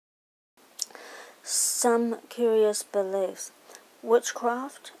Some curious beliefs.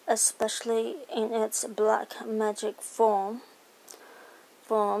 Witchcraft, especially in its black magic form,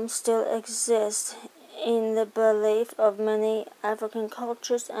 still exists in the belief of many African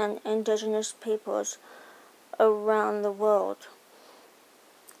cultures and indigenous peoples around the world.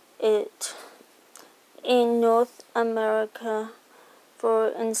 In North America,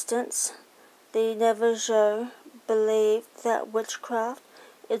 for instance, the Navajo believe that witchcraft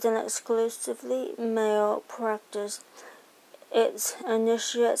is an exclusively male practice. Its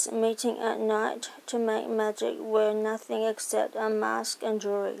initiates meeting at night to make magic wear nothing except a mask and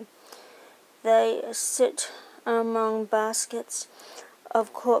jewelry. They sit among baskets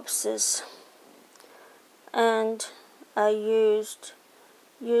of corpses and are used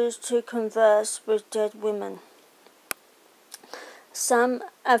to converse with dead women. Some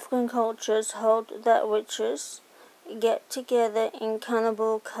African cultures hold that witches get together in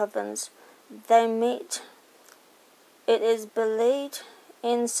cannibal covens. They meet, it is believed,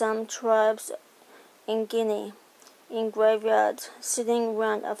 in some tribes in Guinea, in graveyards, sitting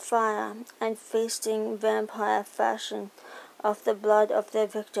round a fire and feasting vampire fashion off the blood of their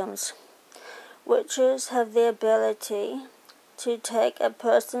victims. Witches have the ability to take a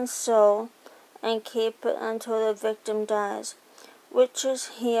person's soul and keep it until the victim dies. Witches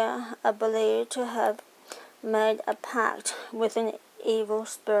here are believed to have made a pact with an evil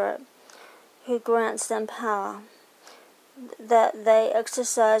spirit who grants them power that they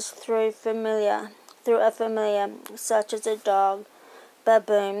exercise through a familiar such as a dog,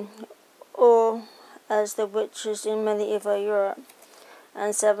 baboon, or as the witches in medieval Europe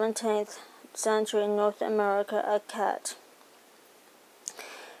and 17th century North America, a cat.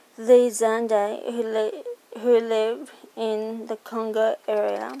 The Zande, who live in the Congo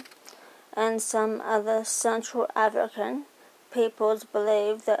area, and some other Central African peoples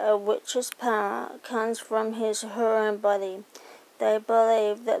believe that a witch's power comes from his or her own body. They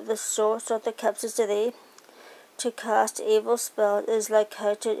believe that the source of the capacity to cast evil spells is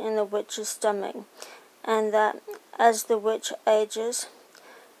located in the witch's stomach, and that as the witch ages,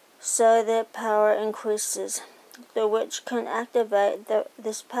 so their power increases. The witch can activate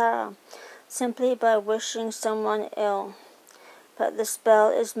this power simply by wishing someone ill, but the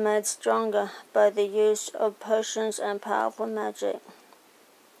spell is made stronger by the use of potions and powerful magic.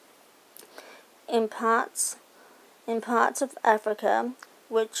 In parts of Africa,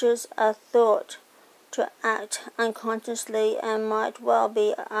 witches are thought to act unconsciously and might well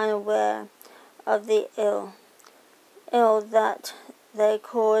be unaware of the ill that they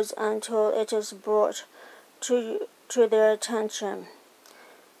cause until it is brought to their attention.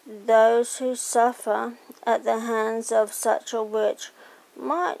 Those who suffer at the hands of such a witch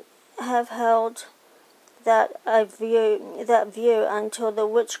might have held that view until the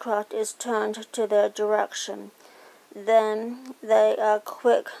witchcraft is turned to their direction. Then they are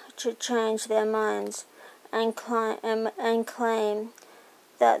quick to change their minds and claim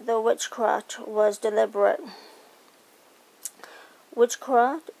that the witchcraft was deliberate.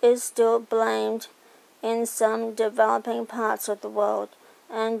 Witchcraft is still blamed in some developing parts of the world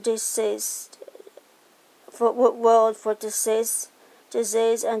for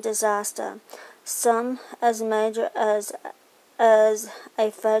disease and disaster, some as major as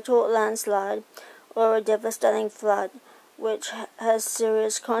a fatal landslide or a devastating flood, which has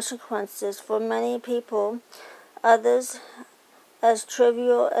serious consequences for many people, others as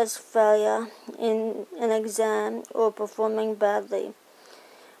trivial as failure in an exam or performing badly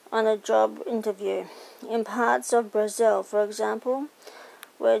on a job interview. In parts of Brazil, for example,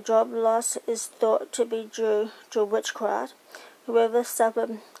 where job loss is thought to be due to witchcraft, whoever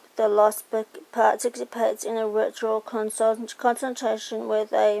suffered the loss participates in a ritual consultation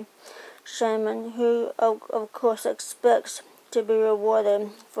with a shaman who, of course, expects to be rewarded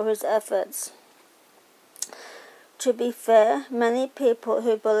for his efforts. To be fair, many people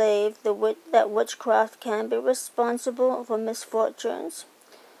who believe that witchcraft can be responsible for misfortunes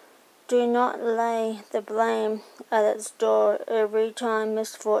do not lay the blame at its door every time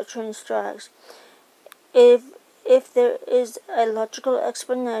misfortune strikes. If there is a logical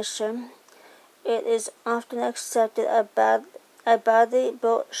explanation, it is often accepted a badly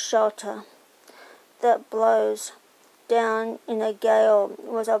built shelter that blows down in a gale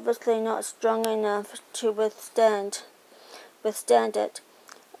was obviously not strong enough to withstand it.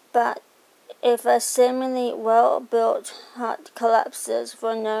 But if a seemingly well-built hut collapses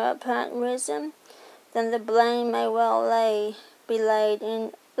for no apparent reason, then the blame may well be laid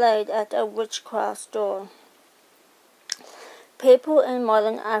at a witchcraft's door. People in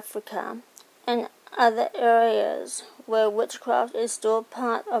modern Africa and Other areas where witchcraft is still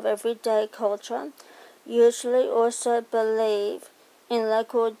part of everyday culture usually also believe in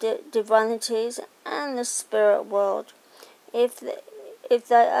local divinities and the spirit world. If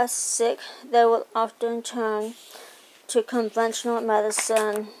they are sick, they will often turn to conventional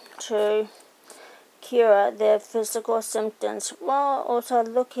medicine to cure their physical symptoms, while also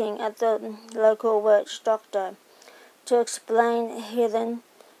looking at the local witch doctor to explain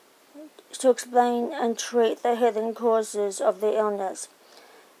and treat the hidden causes of the illness.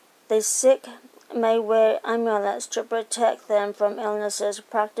 The sick may wear amulets to protect them from illnesses,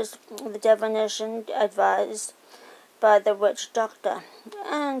 practice the divination advised by the witch doctor,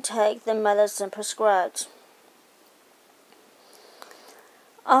 and take the medicine prescribed.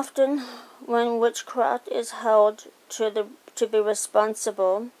 Often, when witchcraft is held to be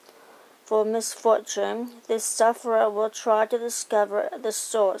responsible for misfortune, the sufferer will try to discover the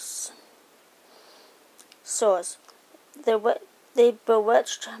source. The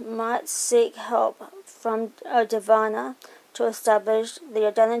bewitched might seek help from a diviner to establish the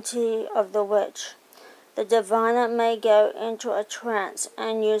identity of the witch. The diviner may go into a trance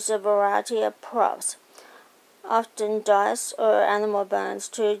and use a variety of props, often dice or animal bones,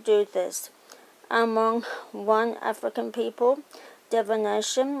 to do this. Among one African people,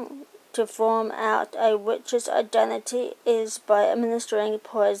 divination to form out a witch's identity is by administering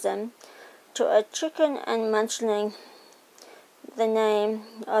poison to a chicken and mentioning the name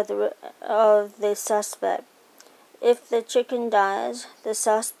of the suspect. If the chicken dies, the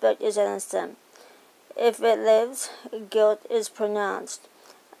suspect is innocent. If it lives, guilt is pronounced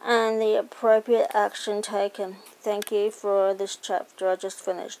and the appropriate action taken. Thank you for this chapter I just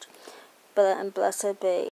finished. And blessed be.